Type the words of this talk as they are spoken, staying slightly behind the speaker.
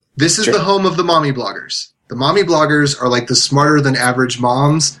This is the home of the mommy bloggers. The mommy bloggers are like the smarter than average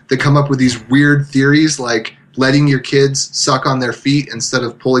moms that come up with these weird theories like letting your kids suck on their feet instead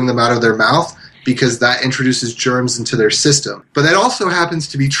of pulling them out of their mouth because that introduces germs into their system. But that also happens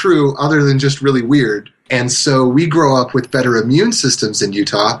to be true other than just really weird. And so we grow up with better immune systems in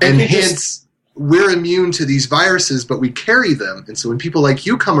Utah, and hence we're immune to these viruses, but we carry them. And so when people like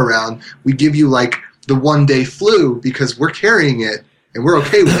you come around, we give you like the one-day flu because we're carrying it and we're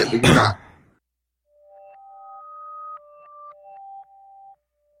okay with it, but you're not.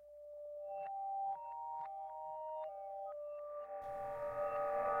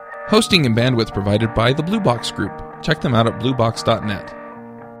 Hosting and bandwidth provided by the Blue Box Group. Check them out at bluebox.net.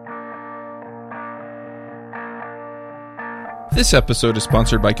 This episode is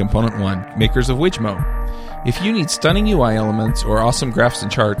sponsored by Component One, makers of Widgmo. If you need stunning UI elements or awesome graphs and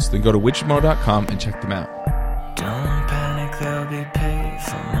charts, then go to widgmo.com and check them out. Don't panic, they'll be paid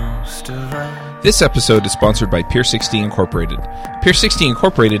for most of us. This episode is sponsored by Peer60 Incorporated. Peer60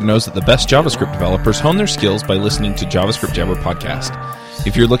 Incorporated knows that the best JavaScript developers hone their skills by listening to JavaScript Jabber podcast.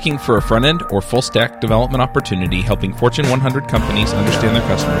 If you're looking for a front-end or full-stack development opportunity helping Fortune 100 companies understand their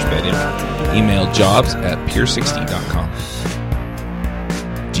customers better, email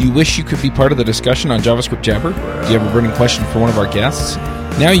jobs@peer60.com. Do you wish you could be part of the discussion on JavaScript Jabber? Do you have a burning question for one of our guests?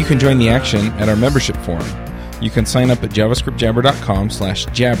 Now you can join the action at our membership forum. You can sign up at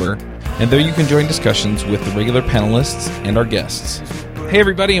javascriptjabber.com/jabber, and there you can join discussions with the regular panelists and our guests. Hey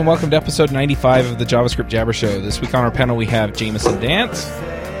everybody, and welcome to episode 95 of the JavaScript Jabber Show. This week on our panel we have Jameson Dance.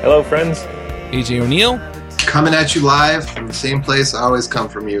 Hello, friends. AJ O'Neill. Coming at you live from the same place I always come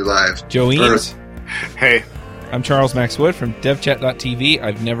from you live. Joe Eames. Hey. I'm Charles Max Wood from devchat.tv.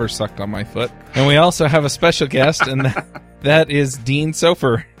 I've never sucked on my foot. And we also have a special guest, and that is Dean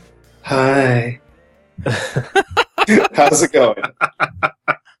Sofer. Hi. How's it going?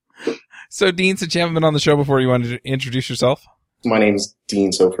 So, Dean, since you haven't been on the show before, you want to introduce yourself? My name's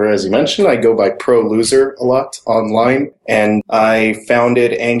Dean Sofer. As you mentioned, I go by Pro Loser a lot online, and I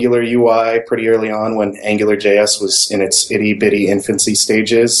founded Angular UI pretty early on when AngularJS was in its itty-bitty infancy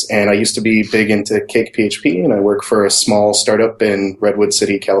stages, and I used to be big into Cake PHP, and I work for a small startup in Redwood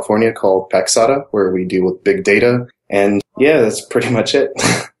City, California called Paxata, where we deal with big data, and yeah, that's pretty much it.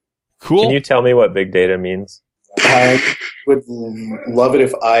 Cool. Can you tell me what big data means? I would love it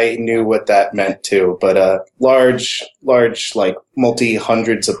if I knew what that meant too, but large, like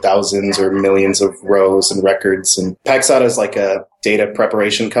multi-hundreds of thousands or millions of rows and records. And Paxata is like a data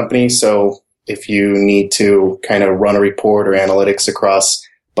preparation company, so if you need to kind of run a report or analytics across a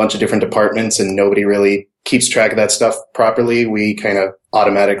bunch of different departments and nobody really keeps track of that stuff properly, we kind of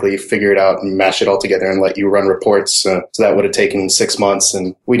automatically figure it out and mash it all together and let you run reports. So that would have taken 6 months,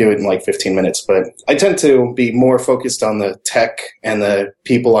 and we do it in like 15 minutes. But I tend to be more focused on the tech and the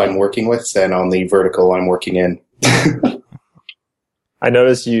people I'm working with than on the vertical I'm working in. I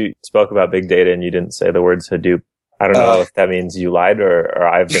noticed you spoke about big data and you didn't say the words Hadoop. I don't know if that means you lied or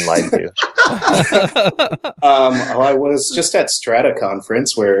I've been lied to. I was just at Strata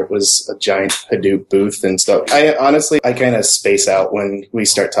conference where it was a giant Hadoop booth and stuff. I kind of space out when we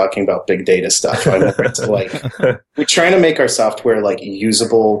start talking about big data stuff. I'm we're trying to make our software like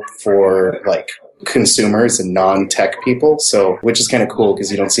usable for like consumers and non-tech people, so which is kind of cool because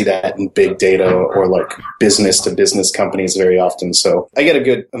you don't see that in big data or like business to business companies very often. So I get a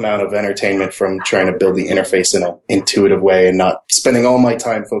good amount of entertainment from trying to build the interface in an intuitive way and not spending all my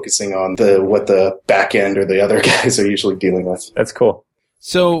time focusing on what the back end or the other guys are usually dealing with. That's cool.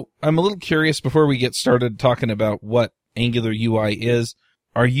 So I'm a little curious before we get started talking about what Angular UI is.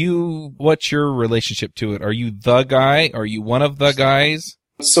 What's your relationship to it? Are you the guy? Are you one of the guys?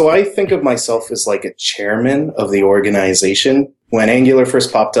 So I think of myself as like a chairman of the organization. When Angular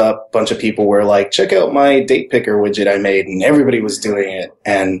first popped up, a bunch of people were like, check out my date picker widget I made, and everybody was doing it.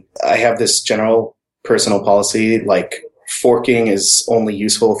 And I have this general personal policy, like forking is only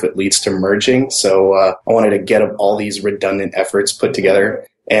useful if it leads to merging. So I wanted to get all these redundant efforts put together.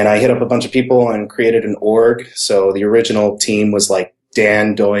 And I hit up a bunch of people and created an org. So the original team was like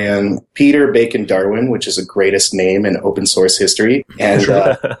Dan Doyen, Peter Bacon Darwin, which is the greatest name in open source history, and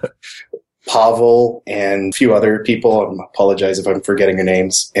Pavel and a few other people. I apologize if I'm forgetting your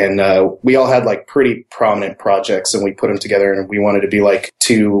names. And we all had like pretty prominent projects, and we put them together, and we wanted to be like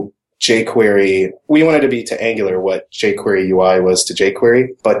to jQuery. We wanted to be to Angular what jQuery UI was to jQuery.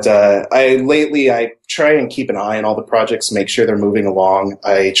 But I try and keep an eye on all the projects, make sure they're moving along.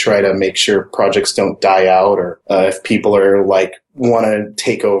 I try to make sure projects don't die out, or if people are like want to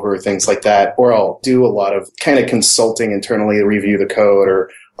take over, things like that. Or I'll do a lot of kind of consulting internally, review the code, or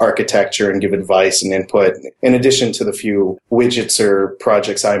architecture and give advice and input, in addition to the few widgets or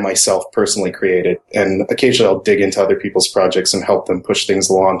projects I myself personally created. And occasionally I'll dig into other people's projects and help them push things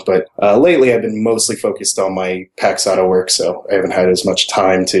along. But lately I've been mostly focused on my Paxata work, so I haven't had as much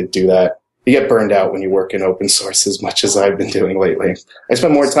time to do that. You get burned out when you work in open source as much as I've been doing lately. I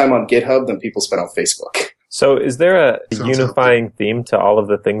spend more time on GitHub than people spend on Facebook. So is there a unifying theme to all of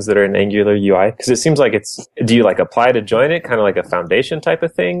the things that are in Angular UI? Because it seems like do you like apply to join it, kind of like a foundation type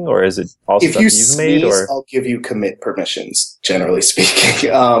of thing? Or is it all stuff you've made? Or I'll give you commit permissions, generally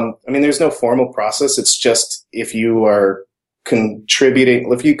speaking. I mean, there's no formal process. It's just if you are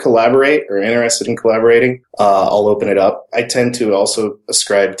contributing, if you collaborate or interested in collaborating, I'll open it up. I tend to also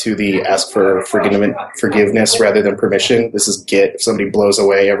ascribe to the ask for forgiveness rather than permission. This is Git. If somebody blows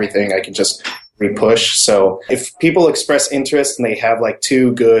away everything, I can just repush. So if people express interest and they have like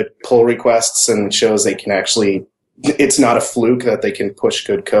 2 good pull requests and shows they can actually, it's not a fluke that they can push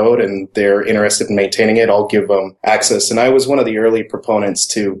good code and they're interested in maintaining it, I'll give them access. And I was one of the early proponents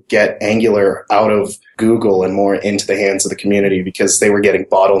to get Angular out of Google and more into the hands of the community because they were getting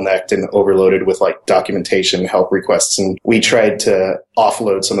bottlenecked and overloaded with like documentation, help requests. And we tried to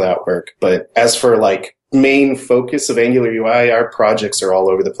offload some of that work. But as for like main focus of Angular UI, our projects are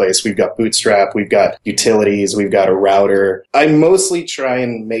all over the place. We've got Bootstrap, we've got utilities, we've got a router. I mostly try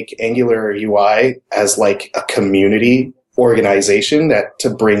and make Angular UI as like a community organization that to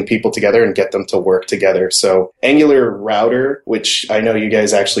bring people together and get them to work together. So Angular Router, which I know you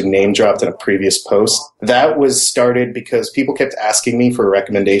guys actually name dropped in a previous post, that was started because people kept asking me for a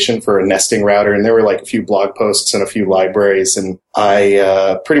recommendation for a nesting router. And there were like a few blog posts and a few libraries. And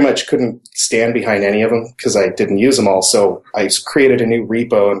I pretty much couldn't stand behind any of them because I didn't use them all. So I created a new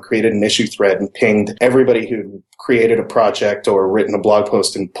repo and created an issue thread and pinged everybody who created a project or written a blog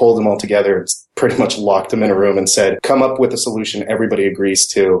post and pulled them all together and pretty much locked them in a room and said, come up with a solution everybody agrees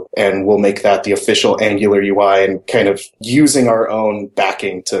to, and we'll make that the official Angular UI, and kind of using our own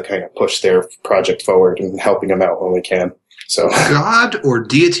backing to kind of push their project forward and helping them out when we can. So God or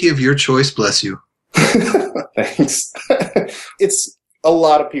deity of your choice bless you. Thanks. It's a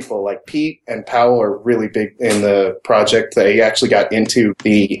lot of people like Pete and Powell are really big in the project. They actually got into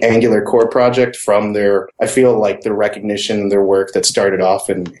the Angular core project from I feel like the recognition and their work that started off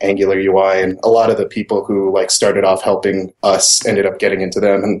in Angular UI. And a lot of the people who like started off helping us ended up getting into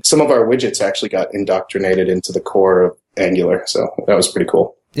them. And some of our widgets actually got indoctrinated into the core of Angular. So that was pretty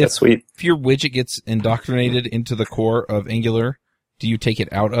cool. That's sweet. If your widget gets indoctrinated into the core of Angular, do you take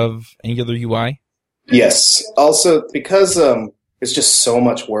it out of Angular UI? Yes. Also, because it's just so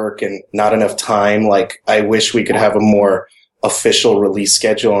much work and not enough time. Like, I wish we could have a more official release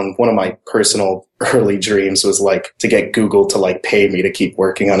schedule. And one of my personal early dreams was like to get Google to like pay me to keep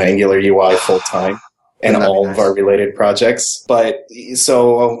working on Angular UI full time and all of our related projects. But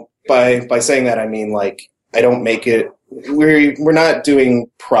so by saying that, I mean like I don't make it. We're not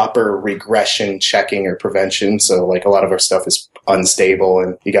doing proper regression checking or prevention. So like a lot of our stuff is unstable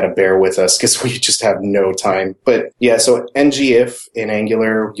and you got to bear with us because we just have no time. But yeah, so ngIf in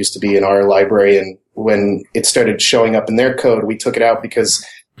Angular used to be in our library. And when it started showing up in their code, we took it out because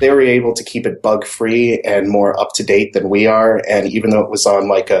they were able to keep it bug free and more up to date than we are. And even though it was on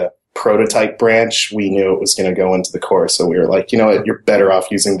like a prototype branch, we knew it was going to go into the core. So we were like, you know what, you're better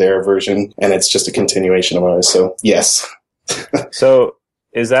off using their version. And it's just a continuation of ours. So yes. So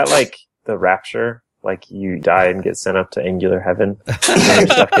is that like the rapture? Like you die and get sent up to Angular heaven and your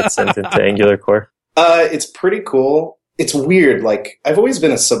stuff gets sent into Angular core? It's pretty cool. It's weird. Like, I've always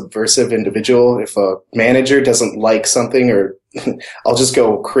been a subversive individual. If a manager doesn't like something, or I'll just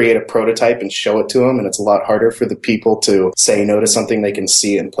go create a prototype and show it to them. And it's a lot harder for the people to say no to something they can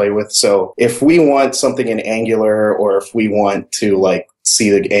see and play with. So if we want something in Angular, or if we want to like see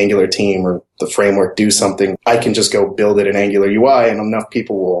the Angular team or the framework do something, I can just go build it in Angular UI and enough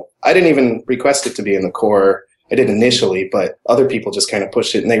people will. I didn't even request it to be in the core. I did initially, but other people just kind of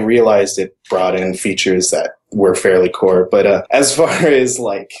pushed it and they realized it brought in features that were fairly core. But as far as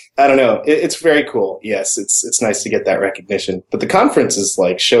like, I don't know, it's very cool. Yes, it's nice to get that recognition. But the conference is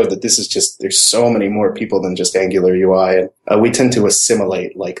like showed that this is just, there's so many more people than just Angular UI. And we tend to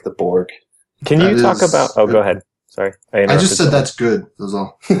assimilate like the Borg. Can you talk about, oh, go ahead. Sorry. I just said that's good. That's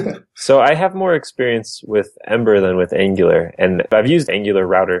all. So I have more experience with Ember than with Angular. And I've used Angular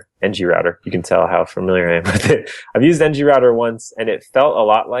Router, ngRouter. You can tell how familiar I am with it. I've used ngRouter once, and it felt a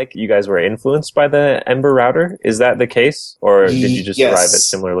lot like you guys were influenced by the Ember router. Is that the case? Or did you just arrive at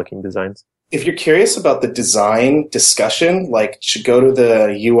similar looking designs? If you're curious about the design discussion, like, should go to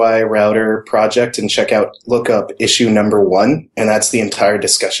the UI router project and look up issue number 1. And that's the entire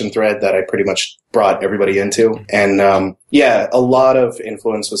discussion thread that I pretty much brought everybody into. And, a lot of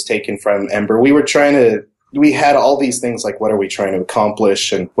influence was taken from Ember. We had all these things like, what are we trying to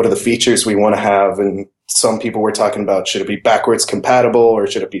accomplish and what are the features we want to have? And some people were talking about, should it be backwards compatible or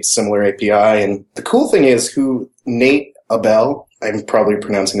should it be a similar API? And the cool thing is Nate Abel, I'm probably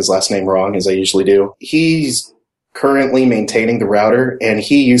pronouncing his last name wrong, as I usually do. He's currently maintaining the router, and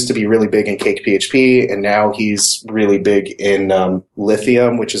he used to be really big in Cake PHP, and now he's really big in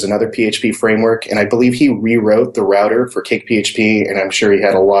Lithium, which is another PHP framework. And I believe he rewrote the router for Cake PHP, and I'm sure he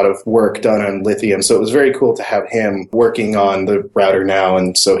had a lot of work done on Lithium. So it was very cool to have him working on the router now,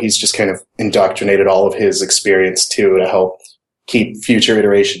 and so he's just kind of indoctrinated all of his experience, too, to help keep future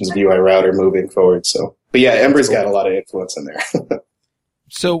iterations of UI router moving forward. So, but yeah, Ember's got a lot of influence in there.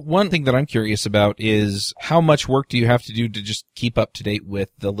 So one thing that I'm curious about is how much work do you have to do to just keep up to date with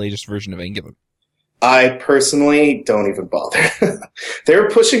the latest version of Angular? I personally don't even bother. They're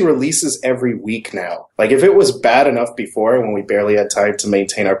pushing releases every week now. Like, if it was bad enough before when we barely had time to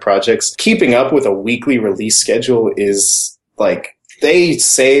maintain our projects, keeping up with a weekly release schedule is like, they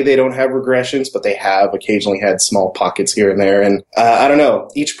say they don't have regressions, but they have occasionally had small pockets here and there. And I don't know,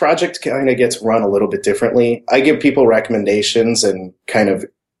 each project kind of gets run a little bit differently. I give people recommendations and kind of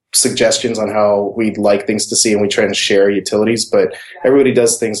suggestions on how we'd like things to see, and we try and share utilities, but everybody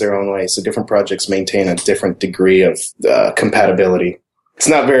does things their own way. So different projects maintain a different degree of compatibility. It's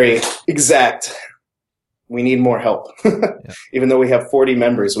not very exact. We need more help. Yeah. Even though we have 40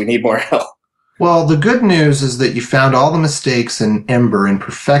 members, we need more help. Well, the good news is that you found all the mistakes in Ember and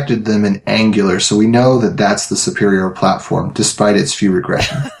perfected them in Angular, so we know that that's the superior platform, despite its few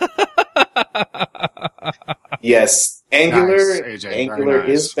regressions. Yes, Angular nice.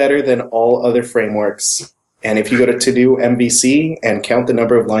 Is better than all other frameworks. And if you go to To-Do MVC and count the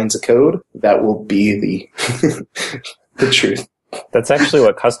number of lines of code, that will be the truth. That's actually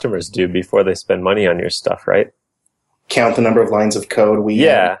what customers do before they spend money on your stuff, right? Count the number of lines of code.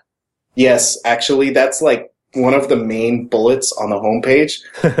 Yeah. Yes, actually, that's like one of the main bullets on the homepage.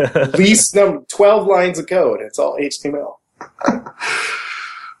 Least 12 lines of code. It's all HTML.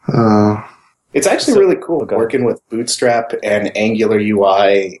 It's actually really cool working with Bootstrap and Angular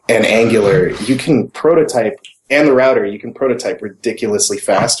UI and Angular. You can prototype, and the router, you can prototype ridiculously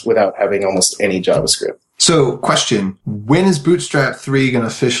fast without having almost any JavaScript. So, question. When is Bootstrap 3 going to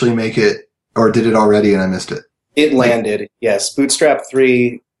officially make it, or did it already and I missed it? It landed, yes. Bootstrap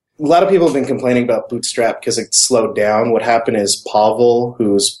 3... A lot of people have been complaining about Bootstrap because it slowed down. What happened is Pavel,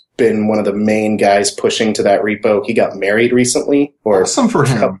 who's been one of the main guys pushing to that repo, he got married recently, or awesome for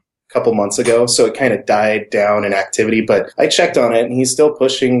him. A couple months ago, so it kind of died down in activity. But I checked on it, and he's still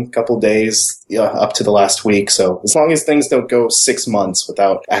pushing a couple days up to the last week. So as long as things don't go 6 months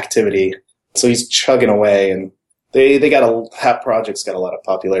without activity, so he's chugging away, and that project's got a lot of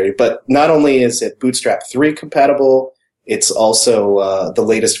popularity. But not only is it Bootstrap 3 compatible, it's also the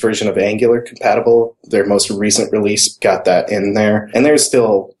latest version of Angular compatible. Their most recent release got that in there. And there's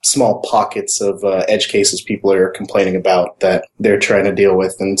still small pockets of edge cases people are complaining about that they're trying to deal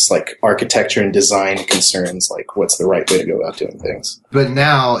with. And it's like architecture and design concerns, like what's the right way to go about doing things. But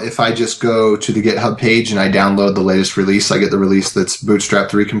now, if I just go to the GitHub page and I download the latest release, I get the release that's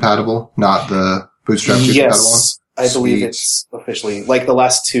Bootstrap 3 compatible, not the Bootstrap 2 compatible one? I believe it's officially, like the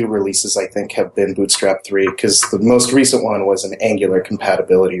last 2 releases, I think, have been Bootstrap 3, because the most recent one was an Angular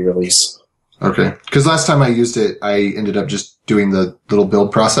compatibility release. Okay. Because last time I used it, I ended up just doing the little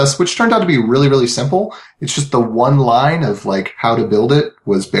build process, which turned out to be really, really simple. It's just the one line of like how to build it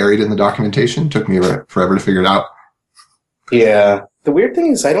was buried in the documentation. It took me forever to figure it out. Yeah. The weird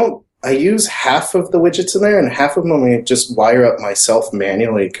thing is I use half of the widgets in there, and half of them I just wire up myself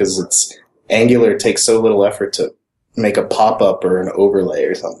manually because Angular takes so little effort to make a pop-up or an overlay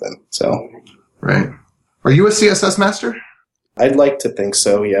or something. So, right. Are you a CSS master? I'd like to think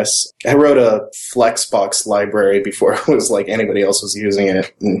so, yes. I wrote a Flexbox library before it was like anybody else was using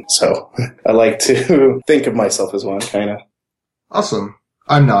it, and so I like to think of myself as one, kind of. Awesome.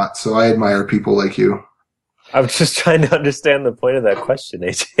 I'm not, so I admire people like you. I was just trying to understand the point of that question,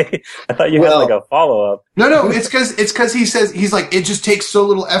 AJ. I thought you had like a follow-up. No, it's because he says, he's like, it just takes so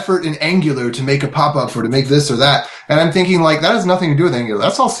little effort in Angular to make a pop-up or to make this or that. And I'm thinking like, that has nothing to do with Angular.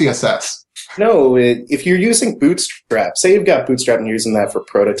 That's all CSS. No, if you're using Bootstrap, say you've got Bootstrap and you're using that for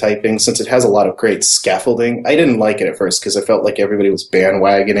prototyping, since it has a lot of great scaffolding. I didn't like it at first because I felt like everybody was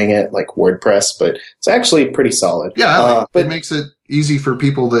bandwagoning it like WordPress, but it's actually pretty solid. Yeah, but it makes it easy for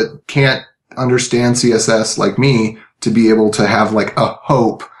people that can't understand CSS like me to be able to have like a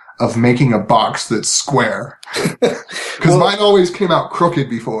hope of making a box that's square. Because mine always came out crooked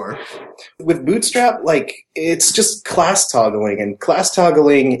before. With Bootstrap, like, it's just class toggling, and class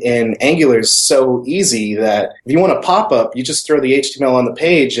toggling in Angular is so easy that if you want a pop-up, you just throw the HTML on the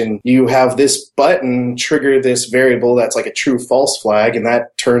page, and you have this button trigger this variable that's like a true-false flag, and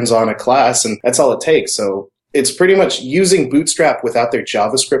that turns on a class, and that's all it takes. So it's pretty much using Bootstrap without their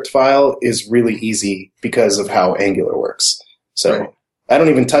JavaScript file is really easy because of how Angular works. So Right. I don't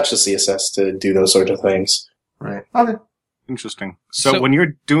even touch the CSS to do those sort of things. Right. Okay. Interesting. So when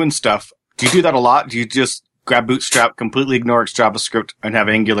you're doing stuff, do you do that a lot? Do you just grab Bootstrap, completely ignore its JavaScript, and have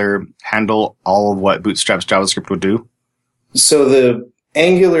Angular handle all of what Bootstrap's JavaScript would do? So the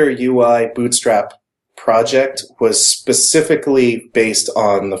Angular UI Bootstrap project was specifically based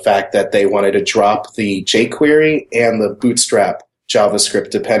on the fact that they wanted to drop the jQuery and the Bootstrap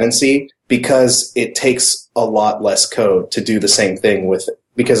JavaScript dependency because it takes a lot less code to do the same thing with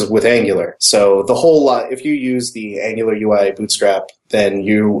Angular. So the whole lot, if you use the Angular UI Bootstrap, then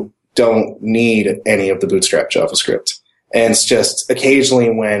you don't need any of the Bootstrap JavaScript. And it's just occasionally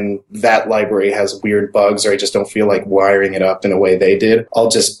when that library has weird bugs or I just don't feel like wiring it up in a way they did, I'll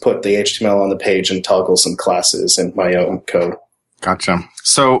just put the HTML on the page and toggle some classes in my own code. Gotcha.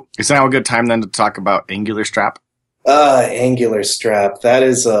 So is now a good time then to talk about Angular Strap? Angular Strap. That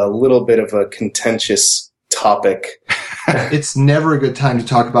is a little bit of a contentious topic. It's never a good time to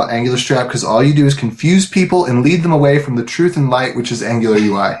talk about Angular Strap because all you do is confuse people and lead them away from the truth and light, which is Angular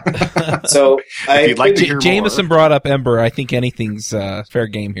UI. So If you'd like to hear Jameson more. brought up Ember. I think anything's fair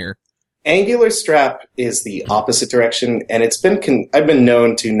game here. Angular Strap is the opposite direction, and it's been I've been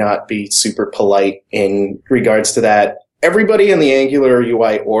known to not be super polite in regards to that. Everybody in the Angular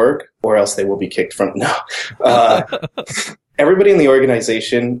UI org, or else they will be kicked from everybody in the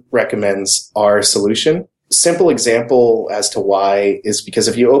organization recommends our solution. Simple example as to why is because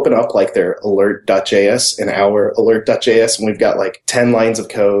if you open up like their alert.js and our alert.js, and we've got like 10 lines of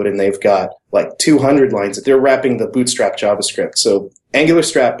code and they've got like 200 lines, they're wrapping the Bootstrap JavaScript. So Angular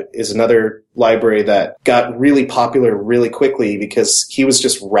Strap is another library that got really popular really quickly because he was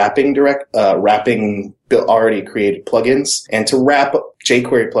just wrapping already created plugins. And to wrap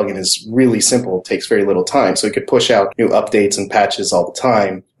jQuery plugin is really simple. It takes very little time. So he could push out new updates and patches all the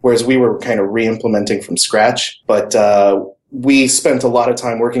time. Whereas we were kind of re-implementing from scratch. But we spent a lot of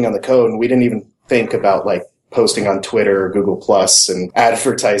time working on the code and we didn't even think about like posting on Twitter or Google Plus and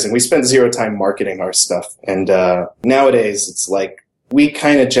advertising. We spent zero time marketing our stuff. And nowadays it's like we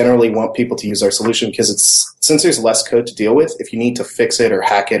kind of generally want people to use our solution because since there's less code to deal with, if you need to fix it or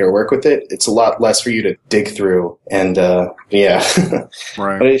hack it or work with it, it's a lot less for you to dig through. And yeah.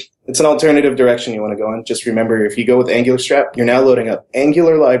 Right. But it's an alternative direction you want to go in. Just remember, if you go with Angular Strap, you're now loading up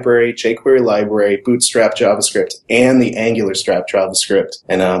Angular library, jQuery library, Bootstrap JavaScript, and the Angular Strap JavaScript.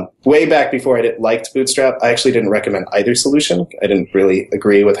 And way back before I liked Bootstrap, I actually didn't recommend either solution. I didn't really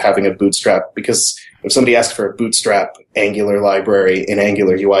agree with having a Bootstrap because if somebody asked for a Bootstrap Angular library in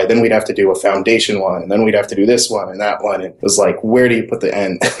Angular UI, then we'd have to do a foundation one, and then we'd have to do this one and that one. And it was like, where do you put the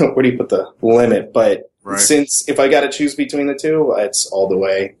end? Where do you put the limit? But since if I got to choose between the two, it's all the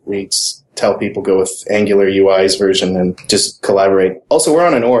way. We tell people go with Angular UI's version and just collaborate. Also, we're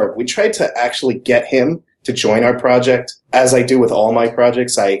on an org. We tried to actually get him to join our project. As I do with all my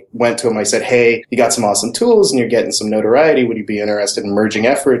projects, I went to him, I said, hey, you got some awesome tools and you're getting some notoriety. Would you be interested in merging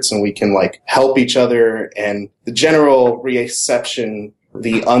efforts and we can like help each other? And the general reception,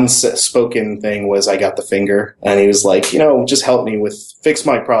 the unspoken thing was I got the finger. And he was like, just help me fix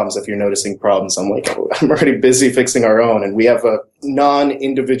my problems if you're noticing problems. I'm like, I'm already busy fixing our own. And we have a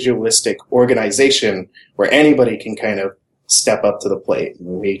non-individualistic organization where anybody can kind of step up to the plate.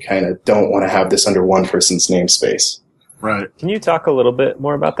 We kind of don't want to have this under one person's namespace. Right. Can you talk a little bit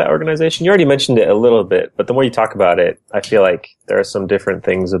more about that organization? You already mentioned it a little bit, but the more you talk about it, I feel like there are some different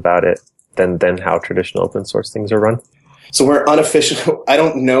things about it than how traditional open source things are run. So we're unofficial. I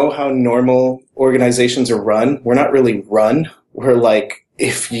don't know how normal organizations are run. We're not really run. We're like,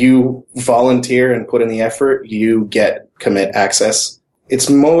 if you volunteer and put in the effort, you get commit access. It's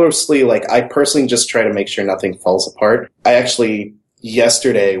mostly like I personally just try to make sure nothing falls apart. I actually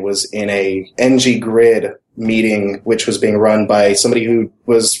yesterday was in a ng-grid meeting, which was being run by somebody who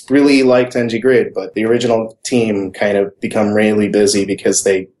was really liked ng-grid, but the original team kind of become really busy because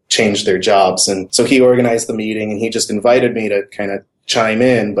they changed their jobs. And so he organized the meeting and he just invited me to kind of chime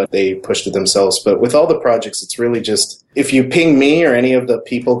in, but they pushed it themselves. But with all the projects, it's really just, if you ping me or any of the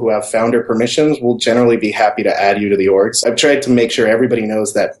people who have founder permissions, we'll generally be happy to add you to the orgs. I've tried to make sure everybody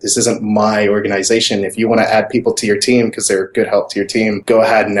knows that this isn't my organization. If you want to add people to your team because they're good help to your team, go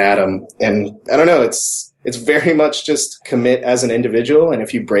ahead and add them. And I don't know, it's It's very much just commit as an individual, and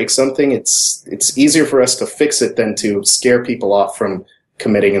if you break something, it's easier for us to fix it than to scare people off from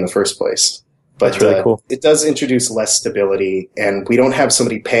committing in the first place. But That's really cool. It does introduce less stability, and we don't have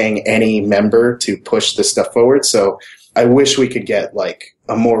somebody paying any member to push this stuff forward. So I wish we could get like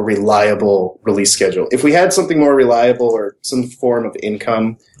a more reliable release schedule. If we had something more reliable or some form of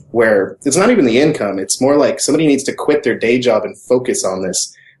income where it's not even the income, it's more like somebody needs to quit their day job and focus on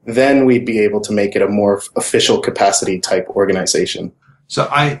this, then we'd be able to make it a more official capacity type organization. So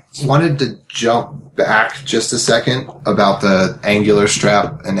I wanted to jump back just a second about the Angular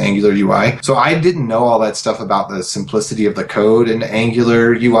strap and Angular UI. So I didn't know all that stuff about the simplicity of the code in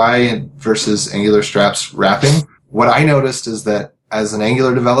Angular UI versus Angular straps wrapping. What I noticed is that as an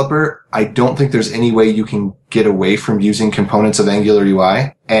Angular developer, I don't think there's any way you can get away from using components of Angular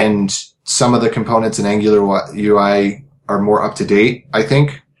UI. And some of the components in Angular UI are more up to date, I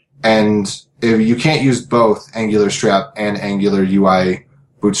think. And if you can't use both Angular Strap and Angular UI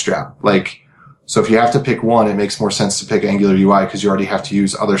Bootstrap. So if you have to pick one, it makes more sense to pick Angular UI because you already have to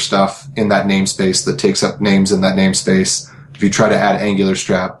use other stuff in that namespace that takes up names in that namespace. If you try to add Angular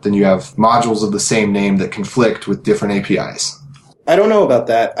Strap, then you have modules of the same name that conflict with different APIs. I don't know about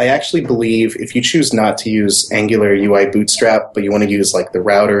that. I actually believe if you choose not to use Angular UI Bootstrap, but you want to use like the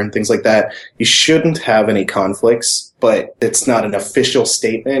router and things like that, you shouldn't have any conflicts, but it's not an official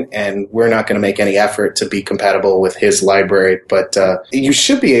statement, and we're not going to make any effort to be compatible with his library. But you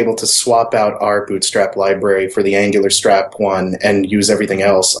should be able to swap out our Bootstrap library for the Angular Strap one and use everything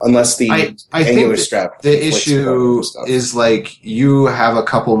else, unless the I Angular think Strap. The issue is you have a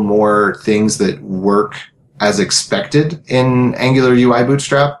couple more things that work as expected in Angular UI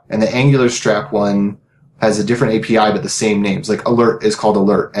Bootstrap, and the Angular Strap one has a different API but the same names. Like alert is called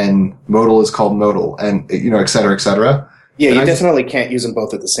alert, and modal is called modal, and et cetera, et cetera. Yeah, you definitely can't use them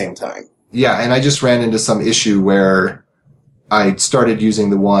both at the same time. Yeah, and I just ran into some issue where I started using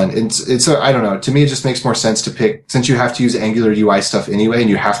the one. It's I don't know. To me, it just makes more sense to pick, since you have to use Angular UI stuff anyway, and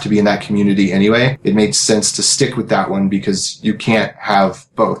you have to be in that community anyway, it made sense to stick with that one because you can't have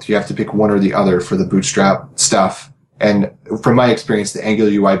both. You have to pick one or the other for the Bootstrap stuff. And from my experience, the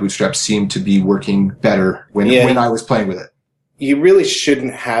Angular UI Bootstrap seemed to be working better when I was playing with it. You really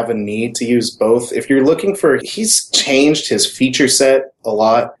shouldn't have a need to use both. If you're looking he's changed his feature set a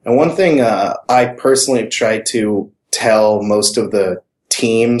lot. And one thing I personally have tried to tell most of the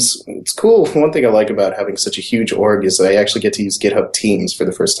teams, it's cool. One thing I like about having such a huge org is that I actually get to use GitHub Teams for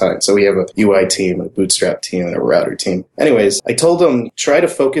the first time. So we have a UI team, a Bootstrap team, and a router team. Anyways, I told them, try to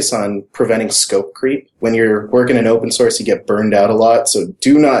focus on preventing scope creep. When you're working in open source, you get burned out a lot. So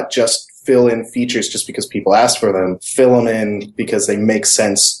do not just fill in features just because people ask for them. Fill them in because they make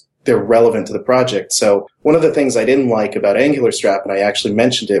sense. They're relevant to the project. So one of the things I didn't like about Angular Strap, and I actually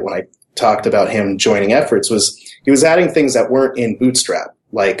mentioned it when I talked about him joining efforts, was he was adding things that weren't in Bootstrap,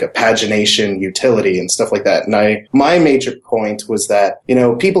 like a pagination utility and stuff like that. And my major point was that,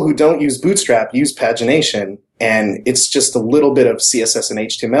 people who don't use Bootstrap use pagination, and it's just a little bit of CSS and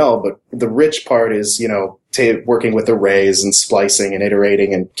HTML, but the rich part is, working with arrays and splicing and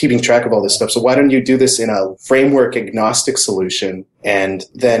iterating and keeping track of all this stuff. So why don't you do this in a framework agnostic solution, and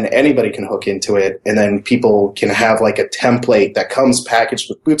then anybody can hook into it, and then people can have like a template that comes packaged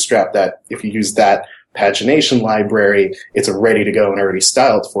with Bootstrap that if you use that pagination library, it's ready to go and already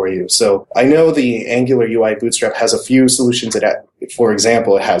styled for you. So I know the Angular UI Bootstrap has a few solutions that, for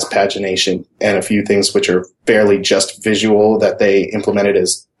example, it has pagination and a few things which are barely just visual that they implemented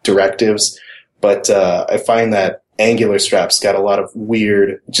as directives. But I find that Angular Strap's got a lot of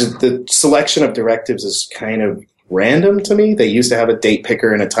weird, just the selection of directives is kind of random to me. They used to have a date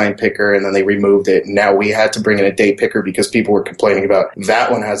picker and a time picker, and then they removed it. And now we had to bring in a date picker because people were complaining about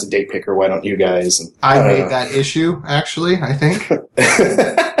that one has a date picker. Why don't you guys? And I made that issue, actually, I think.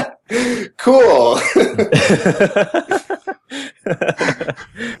 Cool.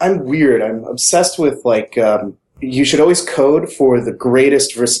 I'm weird. I'm obsessed with you should always code for the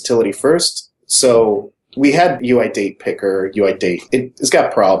greatest versatility first. So we had UI date picker, UI date. It's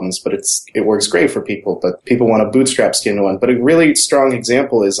got problems, but it works great for people. But people want a Bootstrap skin one. But a really strong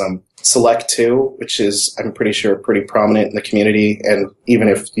example is Select2, which is, I'm pretty sure, pretty prominent in the community. And even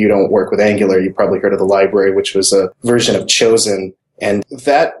if you don't work with Angular, you probably heard of the library, which was a version of Chosen. And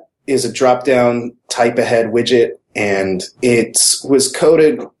that is a drop-down type-ahead widget. And it was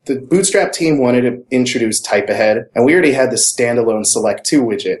coded, the Bootstrap team wanted to introduce type ahead, and we already had the standalone Select2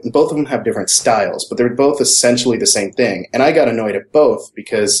 widget, and both of them have different styles, but they're both essentially the same thing. And I got annoyed at both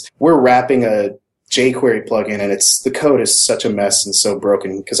because we're wrapping a jQuery plugin, and the code is such a mess and so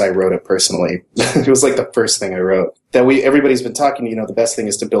broken because I wrote it personally. It was like the first thing I wrote. everybody's been talking, the best thing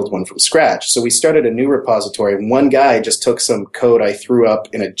is to build one from scratch. So we started a new repository, and one guy just took some code I threw up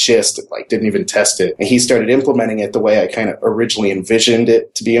in a gist, didn't even test it. And he started implementing it the way I kind of originally envisioned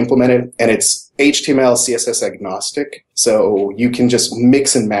it to be implemented. And it's HTML, CSS agnostic. So you can just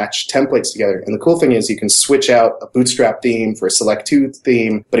mix and match templates together. And the cool thing is you can switch out a Bootstrap theme for a Select2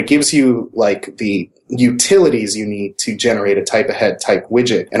 theme, but it gives you the utilities you need to generate a type ahead type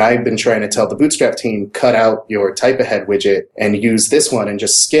widget. And I've been trying to tell the Bootstrap team, cut out your type ahead widget and use this one and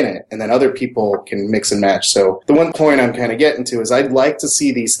just skin it. And then other people can mix and match. So the one point I'm kind of getting to is I'd like to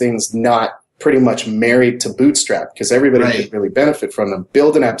see these things not pretty much married to Bootstrap, because everybody could really benefit from them.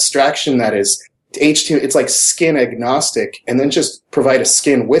 Build an abstraction that is HTML, it's like skin agnostic, and then just provide a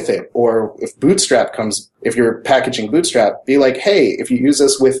skin with it. Or if Bootstrap if you're packaging Bootstrap, be like, hey, if you use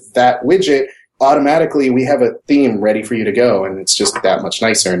this with that widget, automatically we have a theme ready for you to go, and it's just that much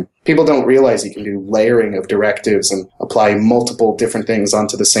nicer. And people don't realize you can do layering of directives and apply multiple different things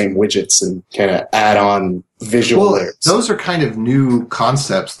onto the same widgets and kind of add on visual layers. Those are kind of new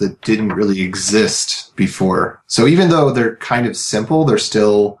concepts that didn't really exist before. So even though they're kind of simple, they're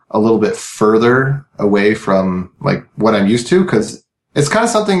still a little bit further away from what I'm used to, because it's kind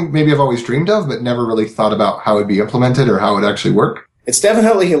of something maybe I've always dreamed of, but never really thought about how it'd be implemented or how it would actually work. It's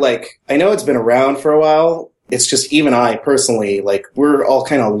definitely I know it's been around for a while. It's just even I personally, we're all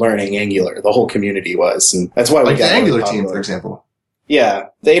kind of learning Angular. The whole community was. And that's why we got the Angular team, for example. Yeah.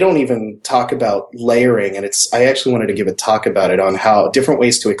 They don't even talk about layering. And I actually wanted to give a talk about it on how different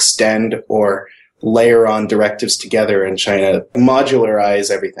ways to extend or layer on directives together and trying to modularize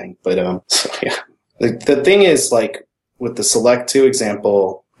everything. But, yeah. The thing is, with the Select2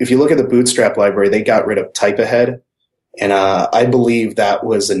 example, if you look at the Bootstrap library, they got rid of type ahead. And I believe that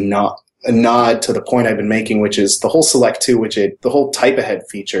was a nod to the point I've been making, which is the whole Select2 widget, the whole type ahead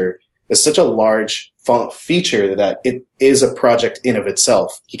feature is such a large feature that it is a project in of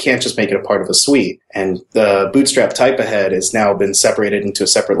itself. You can't just make it a part of a suite. And the Bootstrap type ahead has now been separated into a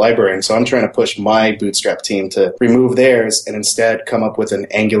separate library. And so I'm trying to push my Bootstrap team to remove theirs and instead come up with an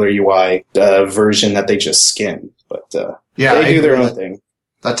Angular UI version that they just skin. But they do their own thing.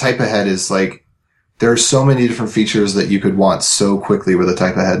 That type ahead is there are so many different features that you could want so quickly with a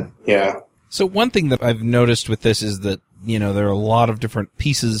type ahead. Yeah. So one thing that I've noticed with this is that, there are a lot of different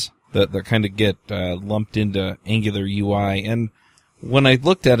pieces that kind of get lumped into Angular UI. And when I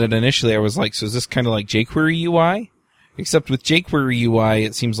looked at it initially, I was like, so is this kind of like jQuery UI? Except with jQuery UI,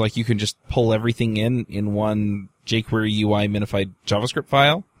 it seems like you can just pull everything in one jQuery UI minified JavaScript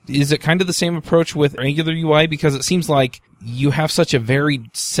file. Is it kind of the same approach with Angular UI? Because it seems like you have such a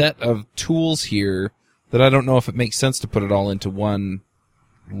varied set of tools here that I don't know if it makes sense to put it all into one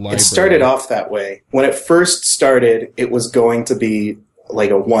library. It started off that way. When it first started, it was going to be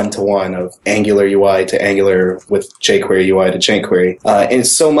a one-to-one of Angular UI to Angular with jQuery UI to jQuery. And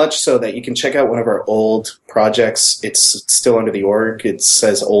it's so much so that you can check out one of our old projects. It's still under the org. It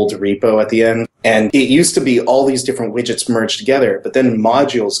says old repo at the end. And it used to be all these different widgets merged together, but then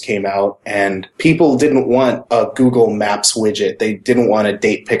modules came out and people didn't want a Google Maps widget. They didn't want a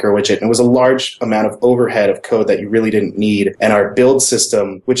date picker widget. And it was a large amount of overhead of code that you really didn't need. And our build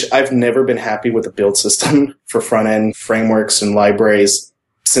system, which I've never been happy with the build system for front-end frameworks and libraries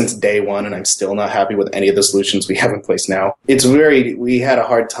since day one, and I'm still not happy with any of the solutions we have in place now. We had a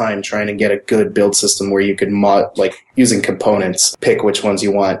hard time trying to get a good build system where you could using components, pick which ones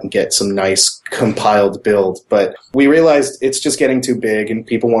you want and get some nice compiled build. But we realized it's just getting too big and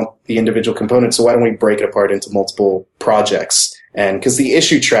people want the individual components, so why don't we break it apart into multiple projects? And because the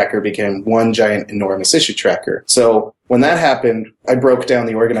issue tracker became one giant, enormous issue tracker. So when that happened, I broke down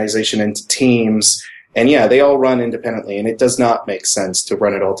the organization into teams. And yeah, they all run independently, and it does not make sense to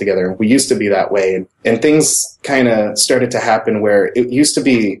run it all together. We used to be that way, and things kind of started to happen where it used to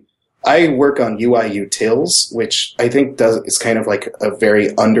be, I work on UI utils, which I think is kind of like a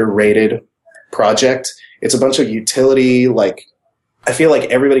very underrated project. It's a bunch of utility, I feel like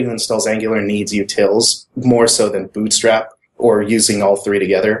everybody who installs Angular needs utils more so than Bootstrap or using all three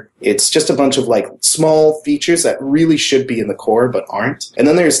together. It's just a bunch of small features that really should be in the core but aren't. And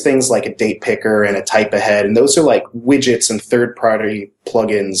then there's things like a date picker and a type ahead, and those are widgets and third-party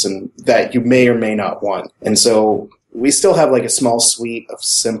plugins and that you may or may not want. And so we still have a small suite of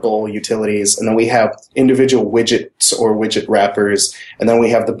simple utilities, and then we have individual widgets or widget wrappers, and then we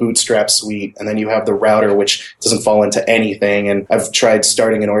have the Bootstrap suite, and then you have the router, which doesn't fall into anything. And I've tried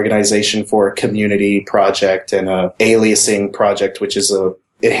starting an organization for a community project and a aliasing project, which is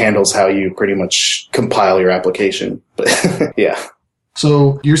it handles how you pretty much compile your application. But yeah.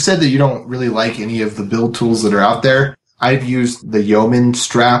 So you said that you don't really like any of the build tools that are out there. I've used the Yeoman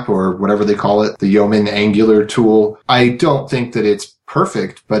strap or whatever they call it, the Yeoman Angular tool. I don't think that it's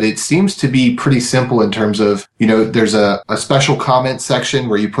perfect, but it seems to be pretty simple in terms of, there's a special comment section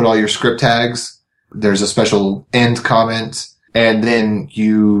where you put all your script tags. There's a special end comment, and then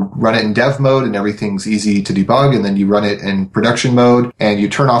you run it in dev mode and everything's easy to debug. And then you run it in production mode and you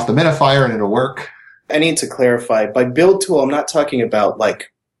turn off the minifier and it'll work. I need to clarify. By build tool, I'm not talking about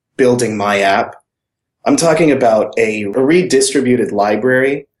like building my app. I'm talking about a redistributed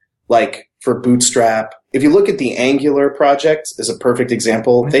library, like for Bootstrap. If you look at the Angular project as a perfect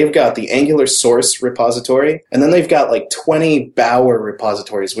example, they've got the Angular source repository, and then they've got like 20 Bower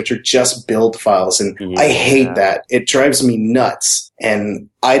repositories, which are just build files. And I hate that. It drives me nuts. And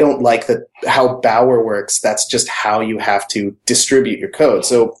I don't like how Bower works. That's just how you have to distribute your code.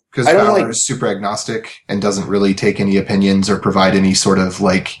 So because Bower is super agnostic and doesn't really take any opinions or provide any sort of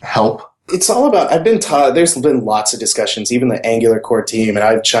like help. It's all about, I've been taught, there's been lots of discussions, even the Angular core team, and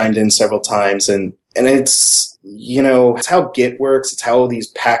I've chimed in several times, and it's, it's how Git works, it's how these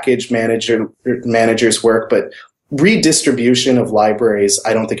package managers work, but redistribution of libraries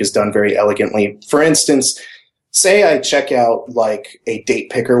I don't think is done very elegantly. For instance, say I check out like a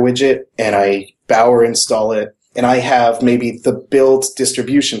date picker widget and I Bower install it, and I have maybe the build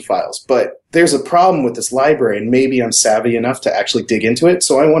distribution files, but there's a problem with this library, and maybe I'm savvy enough to actually dig into it,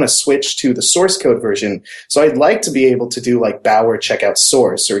 so I want to switch to the source code version. So I'd like to be able to do like Bower checkout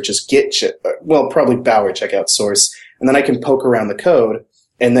source, or just Git, probably Bower checkout source, and then I can poke around the code,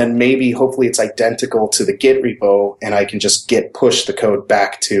 and then maybe hopefully it's identical to the Git repo, and I can just Git push the code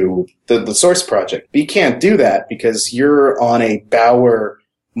back to the source project. But you can't do that because you're on a Bower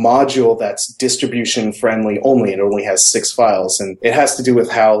module that's distribution friendly only. It only has 6 files, and it has to do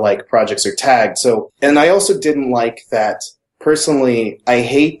with how like projects are tagged. So, and I also didn't like that personally. I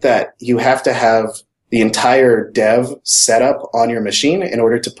hate that you have to have the entire dev set up on your machine in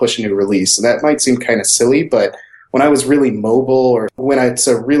order to push a new release. And that might seem kind of silly, but when I was really mobile, or when it's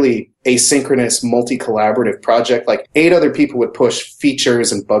a really asynchronous multi-collaborative project, like 8 other people would push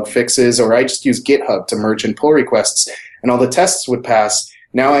features and bug fixes, or I just use GitHub to merge and pull requests, and all the tests would pass.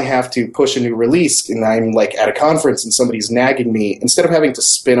 Now I have to push a new release, and I'm like at a conference and somebody's nagging me. Instead of having to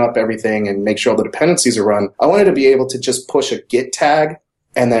spin up everything and make sure all the dependencies are run, I wanted to be able to just push a Git tag,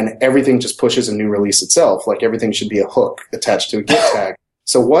 and then everything just pushes a new release itself. Like everything should be a hook attached to a Git tag.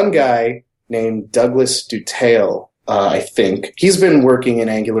 So one guy named Douglas Dutail, I think, he's been working in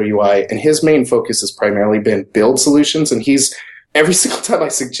Angular UI, and his main focus has primarily been build solutions, and every single time I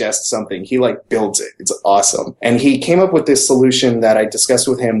suggest something, he like builds it. It's awesome. And he came up with this solution that I discussed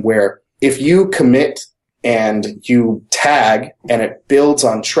with him where if you commit and you tag and it builds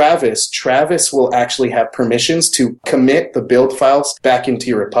on Travis, Travis will actually have permissions to commit the build files back into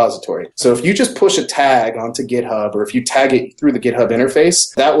your repository. So if you just push a tag onto GitHub, or if you tag it through the GitHub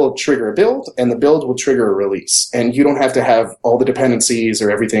interface, that will trigger a build, and the build will trigger a release. And you don't have to have all the dependencies or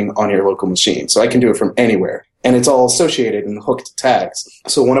everything on your local machine. So I can do it from anywhere. And it's all associated and hooked tags.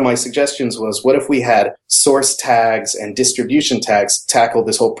 So one of my suggestions was, what if we had source tags and distribution tags tackle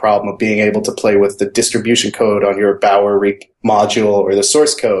this whole problem of being able to play with the distribution code on your Bower module or the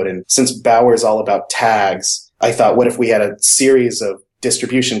source code? And since Bower is all about tags, I thought, what if we had a series of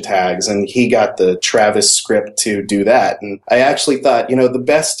distribution tags? And he got the Travis script to do that. And I actually thought, the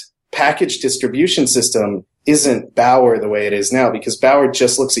best package distribution system isn't Bower the way it is now, because Bower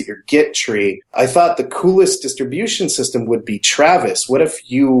just looks at your Git tree. I thought the coolest distribution system would be Travis. What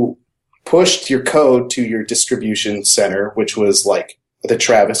if you pushed your code to your distribution center, which was like the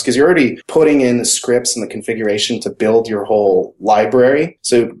Travis, because you're already putting in the scripts and the configuration to build your whole library.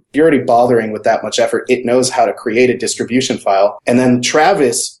 So you're already bothering with that much effort. It knows how to create a distribution file. And then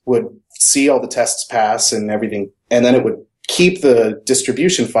Travis would see all the tests pass and everything, and then it would keep the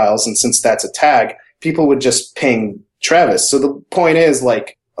distribution files. And since that's a tag, people would just ping Travis. So the point is,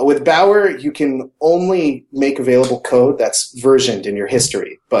 like, with Bower, you can only make available code that's versioned in your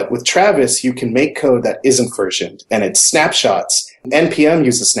history. But with Travis, you can make code that isn't versioned, and it's snapshots. NPM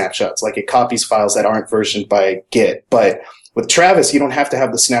uses snapshots, like it copies files that aren't versioned by Git. But with Travis, you don't have to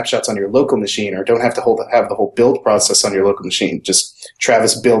have the snapshots on your local machine, or don't have to have the whole build process on your local machine. Just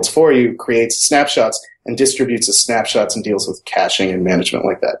Travis builds for you, creates snapshots, and distributes the snapshots and deals with caching and management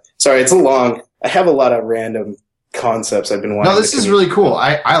like that. Sorry, it's I have a lot of random concepts I've been wanting. No, this is really cool.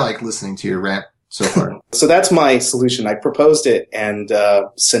 I like listening to your rant so far. So that's my solution. I proposed it, and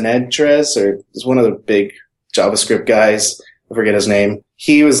Sinedres is one of the big JavaScript guys, I forget his name.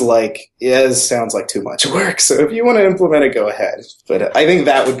 He was like, yeah, this sounds like too much work. So if you want to implement it, go ahead. But I think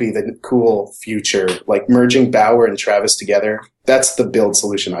that would be the cool future, like merging Bower and Travis together. That's the build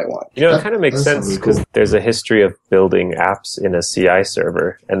solution I want. You know, it kind of makes sense because there's a history of building apps in a CI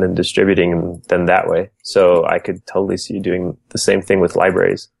server and then distributing them that way. So I could totally see you doing the same thing with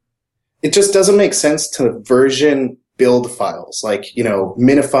libraries. It just doesn't make sense to version build files, like, you know,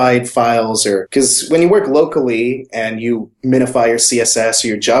 minified files, or because when you work locally and you minify your CSS or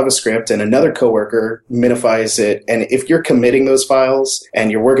your JavaScript and another coworker minifies it, and if you're committing those files and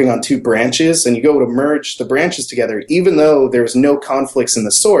you're working on two branches and you go to merge the branches together, even though there's no conflicts in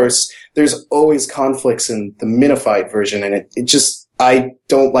the source, there's always conflicts in the minified version. And it just, I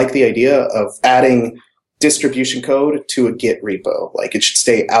don't like the idea of adding distribution code to a Git repo. Like, it should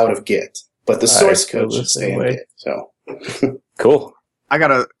stay out of Git, but the source code should stay in Git. So cool. I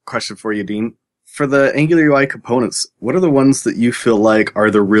got a question for you, Dean. For the Angular UI components, what are the ones that you feel like are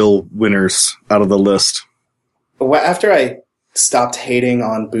the real winners out of the list? Well, after I stopped hating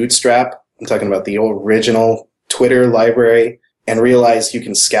on Bootstrap, I'm talking about the original Twitter library, and realized you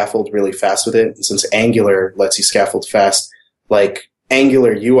can scaffold really fast with it. And since Angular lets you scaffold fast, like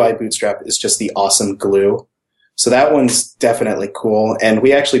Angular UI Bootstrap is just the awesome glue. So that one's definitely cool. And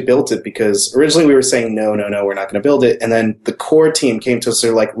we actually built it because originally we were saying, no, we're not going to build it. And then the core team came to us.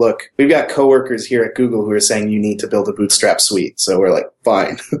 They're like, look, we've got coworkers here at Google who are saying you need to build a Bootstrap suite. So we're like,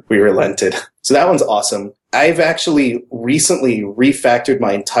 fine. We relented. So that one's awesome. I've actually recently refactored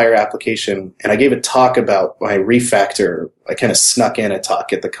my entire application, and I gave a talk about my refactor. I kind of snuck in a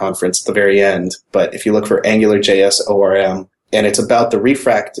talk at the conference at the very end. But if you look for AngularJS ORM, and it's about the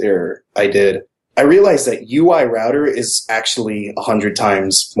refactor I did, I realized that UI Router is actually 100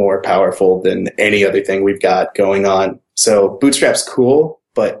 times more powerful than any other thing we've got going on. So Bootstrap's cool,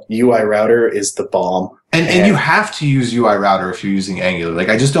 but UI Router is the bomb. And you have to use UI Router if you're using Angular. Like,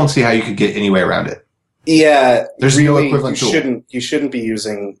 I just don't see how you could get any way around it. Yeah, there's really, no equivalent tool. You shouldn't be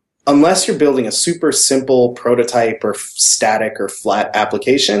using, unless you're building a super simple prototype or static or flat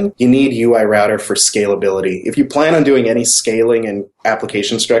application, you need UI Router for scalability. If you plan on doing any scaling and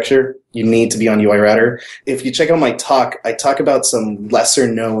application structure, you need to be on UI Router. If you check out my talk, I talk about some lesser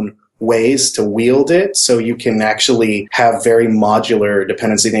known ways to wield it so you can actually have very modular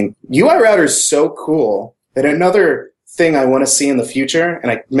dependency thing. UI Router is so cool that another thing I want to see in the future,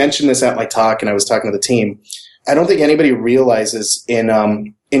 and I mentioned this at my talk and I was talking to the team, I don't think anybody realizes in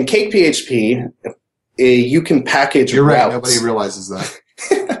Cake PHP, you can package You're routes. Right, nobody realizes that.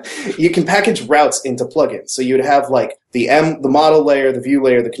 You can package routes into plugins. So you'd have like the model layer, the view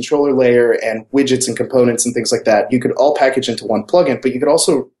layer, the controller layer, and widgets and components and things like that. You could all package into one plugin, but you could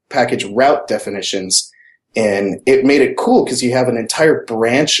also package route definitions. And it made it cool because you have an entire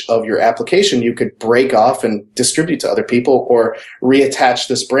branch of your application you could break off and distribute to other people, or reattach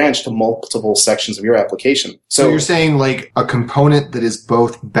this branch to multiple sections of your application. So you're saying like a component that is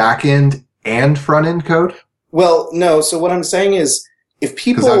both back-end and front-end code? Well, no. So what I'm saying is, if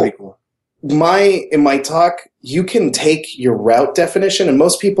people, cool. In my talk, you can take your route definition, and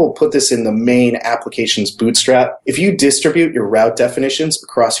most people put this in the main application's bootstrap. If you distribute your route definitions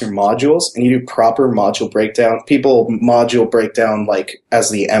across your modules and you do proper module breakdown, people module breakdown like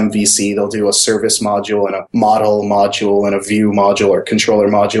as the MVC, they'll do a service module and a model module and a view module or controller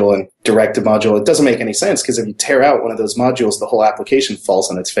module and directive module. It doesn't make any sense because if you tear out one of those modules, the whole application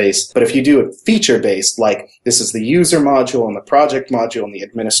falls on its face. But if you do it feature-based, like this is the user module and the project module and the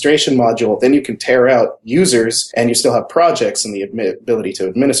administration module, then you can tear out users and you still have projects and the ability to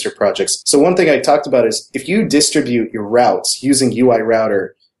administer projects. So one thing I talked about is if you distribute your routes using UI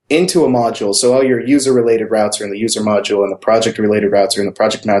Router into a module, so all your user-related routes are in the user module and the project-related routes are in the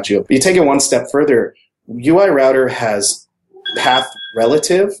project module, you take it one step further, UI Router has path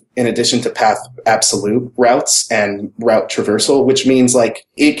relative in addition to path absolute routes and route traversal, which means like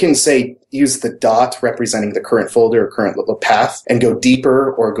it can say use the dot representing the current folder or current path and go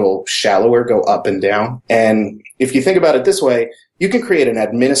deeper or go shallower, go up and down. And if you think about it this way, you can create an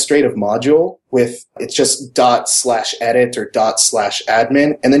administrative module with it's just ./edit or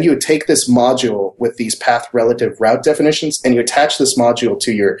 ./admin. And then you would take this module with these path relative route definitions and you attach this module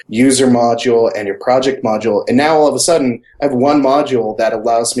to your user module and your project module. And now all of a sudden I have one module that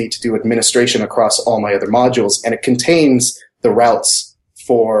allows me to do administration across all my other modules. And it contains the routes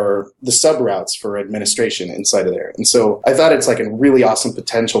for the sub-routes for administration inside of there. And so I thought it's like a really awesome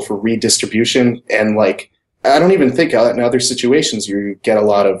potential for redistribution. And like, I don't even think in other situations you get a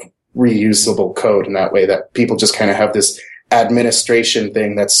lot of reusable code in that way, that people just kind of have this administration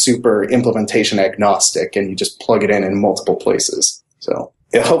thing that's super implementation agnostic and you just plug it in multiple places. So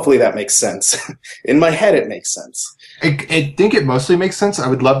hopefully that makes sense. In my head, it makes sense. I think it mostly makes sense. I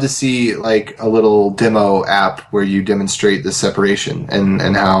would love to see like a little demo app where you demonstrate the separation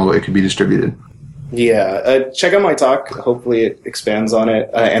and how it could be distributed. Yeah, check out my talk. Hopefully it expands on it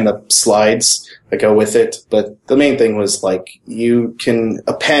and the slides that go with it. But the main thing was like you can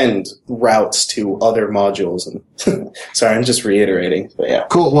append routes to other modules. And sorry, I'm just reiterating. But yeah,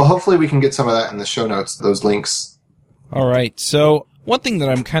 cool. Well, hopefully we can get some of that in the show notes. Those links. All right. So one thing that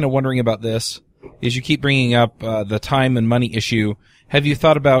I'm kind of wondering about this is you keep bringing up the time and money issue. Have you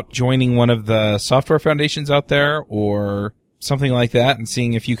thought about joining one of the software foundations out there or something like that and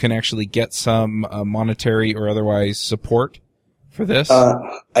seeing if you can actually get some monetary or otherwise support for this?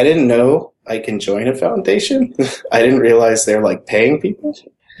 I didn't know I can join a foundation. I didn't realize they're like paying people.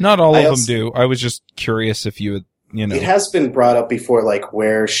 Not all of them do. I was just curious if you would, It has been brought up before, like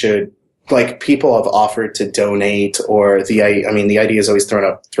where should, like people have offered to donate or the idea is always thrown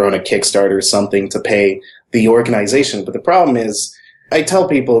a Kickstarter or something to pay the organization. But the problem is I tell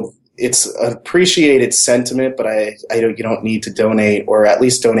people, it's an appreciated sentiment, but you don't need to donate or at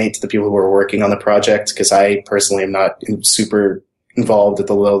least donate to the people who are working on the project because I personally am not super involved at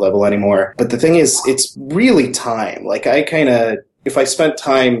the low level anymore. But the thing is, it's really time. Like if I spent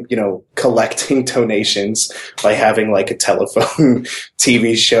time, collecting donations by having like a telephone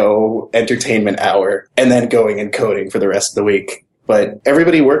TV show entertainment hour and then going and coding for the rest of the week. But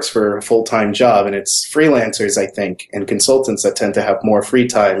everybody works for a full-time job, and it's freelancers, I think, and consultants that tend to have more free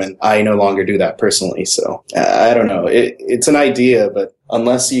time, and I no longer do that personally. So I don't know. It's an idea, but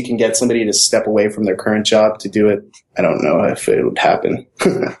unless you can get somebody to step away from their current job to do it, I don't know if it would happen.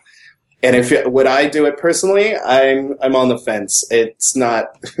 And would I do it personally? I'm on the fence. It's not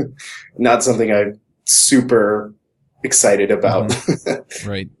something I'm super excited about. Mm-hmm.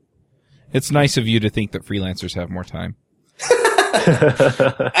 Right. It's nice of you to think that freelancers have more time.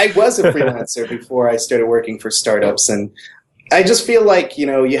 I was a freelancer before I started working for startups, and I just feel like, you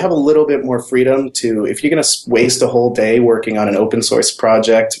have a little bit more freedom to, if you're going to waste a whole day working on an open source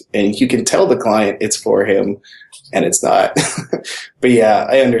project and you can tell the client it's for him and it's not. But yeah,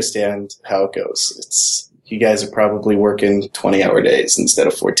 I understand how it goes. You guys are probably working 20-hour days instead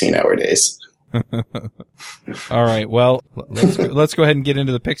of 14-hour days. All right. Well, let's go ahead and get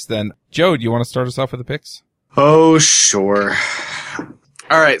into the picks then. Joe, do you want to start us off with the picks? Oh, sure.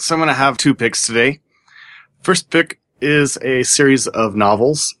 All right, so I'm going to have 2 picks today. First pick is a series of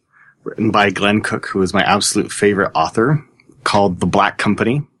novels written by Glenn Cook, who is my absolute favorite author, called The Black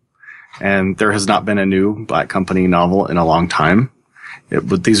Company. And there has not been a new Black Company novel in a long time.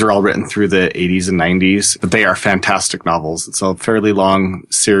 But these are all written through the 80s and 90s, but they are fantastic novels. It's a fairly long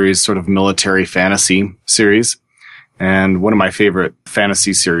series, sort of military fantasy series, and one of my favorite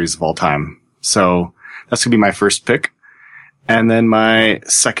fantasy series of all time. So that's going to be my first pick. And then my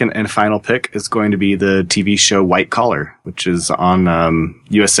second and final pick is going to be the TV show White Collar, which is on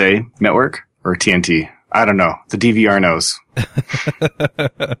USA Network or TNT. I don't know. The DVR knows.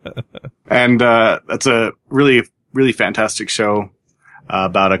 And that's a really, really fantastic show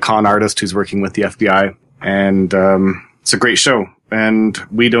about a con artist who's working with the FBI. And it's a great show. And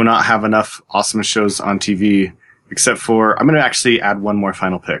we do not have enough awesome shows on TV, except for, I'm going to actually add one more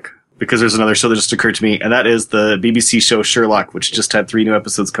final pick, because there's another show that just occurred to me, and that is the BBC show Sherlock, which just had 3 new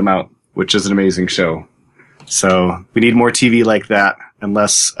episodes come out, which is an amazing show. So we need more TV like that, and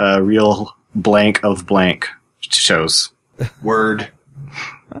less real blank of blank shows. Word.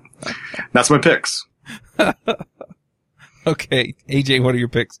 That's my picks. Okay. AJ, what are your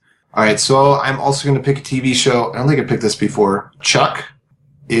picks? All right, so I'm also going to pick a TV show. I don't think I picked this before. Chuck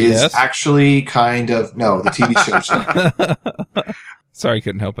is actually kind of... No, the TV show Chuck. Sorry,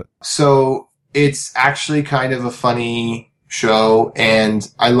 couldn't help it. So it's actually kind of a funny show, and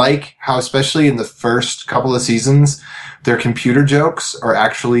I like how, especially in the first couple of seasons, their computer jokes are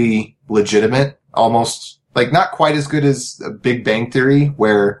actually legitimate, almost like not quite as good as Big Bang Theory,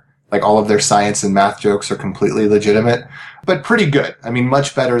 where like all of their science and math jokes are completely legitimate, but pretty good. I mean,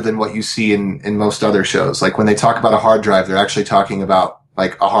 much better than what you see in most other shows. Like when they talk about a hard drive, they're actually talking about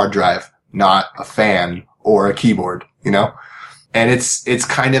like a hard drive, not a fan or a keyboard, And it's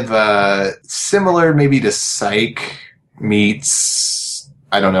kind of similar maybe to Psych meets,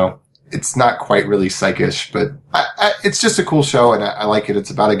 I don't know. It's not quite really Psychish, but it's just a cool show, and I like it.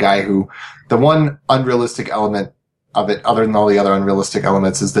 It's about a guy who, the one unrealistic element of it, other than all the other unrealistic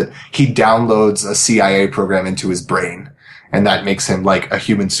elements, is that he downloads a CIA program into his brain, and that makes him like a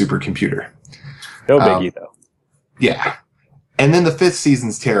human supercomputer. No biggie, though. Yeah. And then the 5th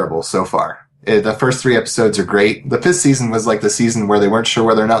season's terrible so far. The first 3 episodes are great. The 5th season was like the season where they weren't sure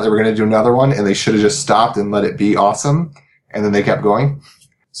whether or not they were going to do another one, and they should have just stopped and let it be awesome, and then they kept going.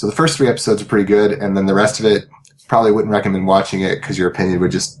 So the first 3 episodes are pretty good, and then the rest of it, probably wouldn't recommend watching it because your opinion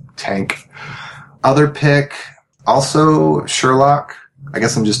would just tank. Other pick, also Sherlock. I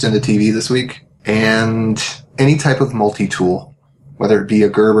guess I'm just into TV this week. And any type of multi-tool, whether it be a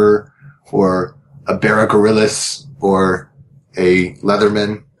Gerber or a Baragorillus or a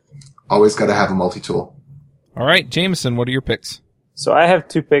Leatherman, always got to have a multi-tool. All right, Jameson, what are your picks? So I have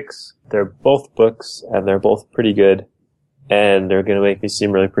 2 picks. They're both books, and they're both pretty good. And they're going to make me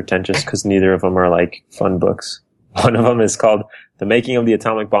seem really pretentious because neither of them are like fun books. One of them is called The Making of the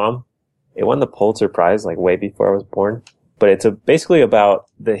Atomic Bomb. It won the Pulitzer Prize like way before I was born. But it's basically about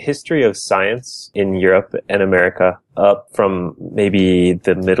the history of science in Europe and America up from maybe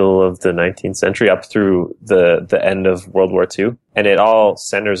the middle of the 19th century up through the end of World War II. And it all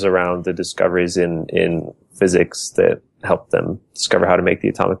centers around the discoveries in physics that helped them discover how to make the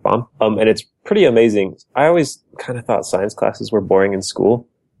atomic bomb. And it's pretty amazing. I always kind of thought science classes were boring in school,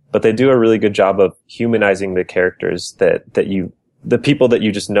 but they do a really good job of humanizing the characters the people that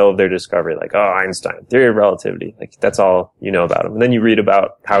you just know of their discovery, like, oh, Einstein, theory of relativity. Like, that's all you know about him. And then you read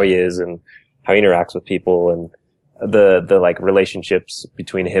about how he is and how he interacts with people and the like relationships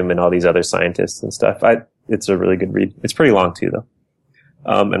between him and all these other scientists and stuff. It's a really good read. It's pretty long too, though.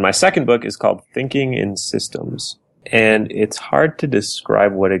 And my second book is called Thinking in Systems. And it's hard to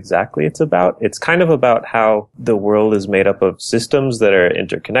describe what exactly it's about. It's kind of about how the world is made up of systems that are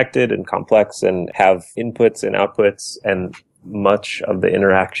interconnected and complex and have inputs and outputs, and much of the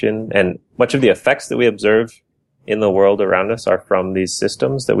interaction and much of the effects that we observe in the world around us are from these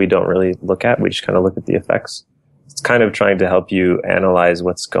systems that we don't really look at. We just kind of look at the effects. It's kind of trying to help you analyze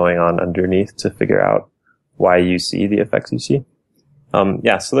what's going on underneath to figure out why you see the effects you see.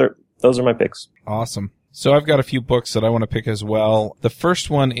 So those are my picks. Awesome. So I've got a few books that I want to pick as well. The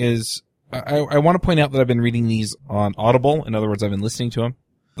first one is, I want to point out that I've been reading these on Audible. In other words, I've been listening to them.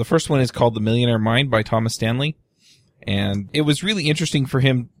 The first one is called The Millionaire Mind by Thomas Stanley. And it was really interesting for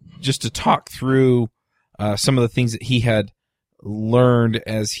him just to talk through some of the things that he had learned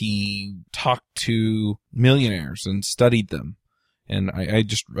as he talked to millionaires and studied them. And I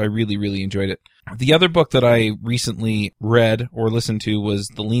really, really enjoyed it. The other book that I recently read or listened to was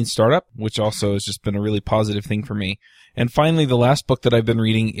The Lean Startup, which also has just been a really positive thing for me. And finally, the last book that I've been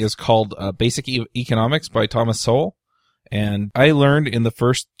reading is called Basic Economics by Thomas Sowell. And I learned in the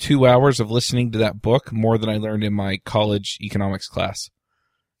first 2 hours of listening to that book more than I learned in my college economics class.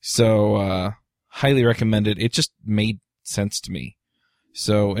 So, highly recommended. It just made sense to me.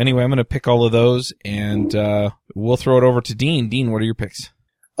 So anyway, I'm going to pick all of those, and we'll throw it over to Dean. Dean, what are your picks?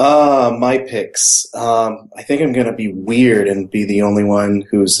 My picks. I think I'm going to be weird and be the only one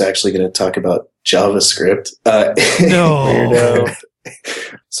who's actually going to talk about JavaScript. No.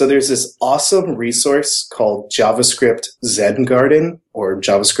 So there's this awesome resource called JavaScript Zen Garden or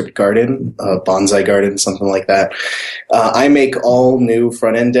JavaScript Garden, Bonsai Garden, something like that. I make all new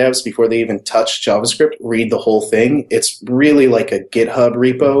front-end devs before they even touch JavaScript read the whole thing. It's really like a GitHub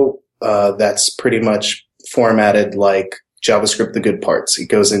repo that's pretty much formatted like JavaScript, the good parts. It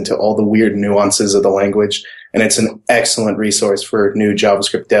goes into all the weird nuances of the language, and it's an excellent resource for new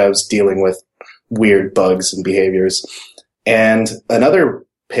JavaScript devs dealing with weird bugs and behaviors. And another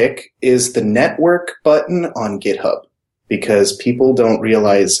pick is the network button on GitHub, because people don't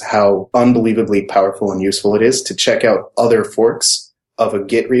realize how unbelievably powerful and useful it is to check out other forks of a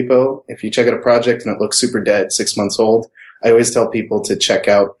Git repo. If you check out a project and it looks super dead, 6 months old, I always tell people to check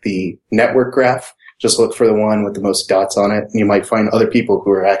out the network graph. Just look for the one with the most dots on it, and you might find other people who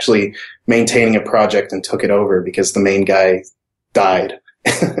are actually maintaining a project and took it over because the main guy died.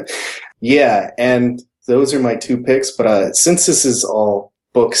 Yeah, and those are my 2 picks, but since this is all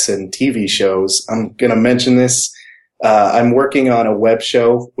books and TV shows, I'm going to mention this. I'm working on a web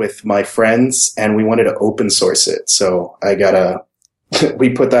show with my friends, and we wanted to open source it. So we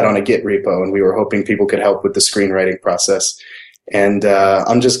put that on a Git repo, and we were hoping people could help with the screenwriting process. And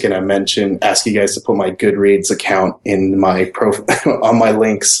I'm just going to ask you guys to put my Goodreads account in my on my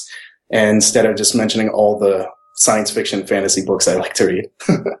links, instead of just mentioning all the science fiction fantasy books I like to read.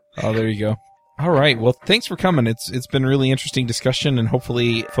 Oh, there you go. All right. Well, thanks for coming. It's been a really interesting discussion, and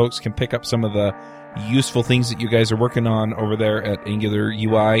hopefully folks can pick up some of the useful things that you guys are working on over there at Angular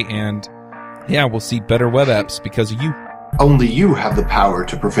UI, and yeah, we'll see better web apps because of you. Only you have the power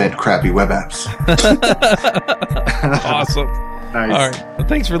to prevent crappy web apps. Awesome. Nice. All right. Well,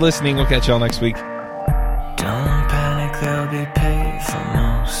 thanks for listening. We'll catch y'all next week. Don't panic, they'll be paid for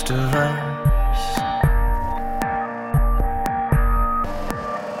most of us.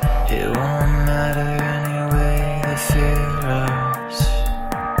 It won't matter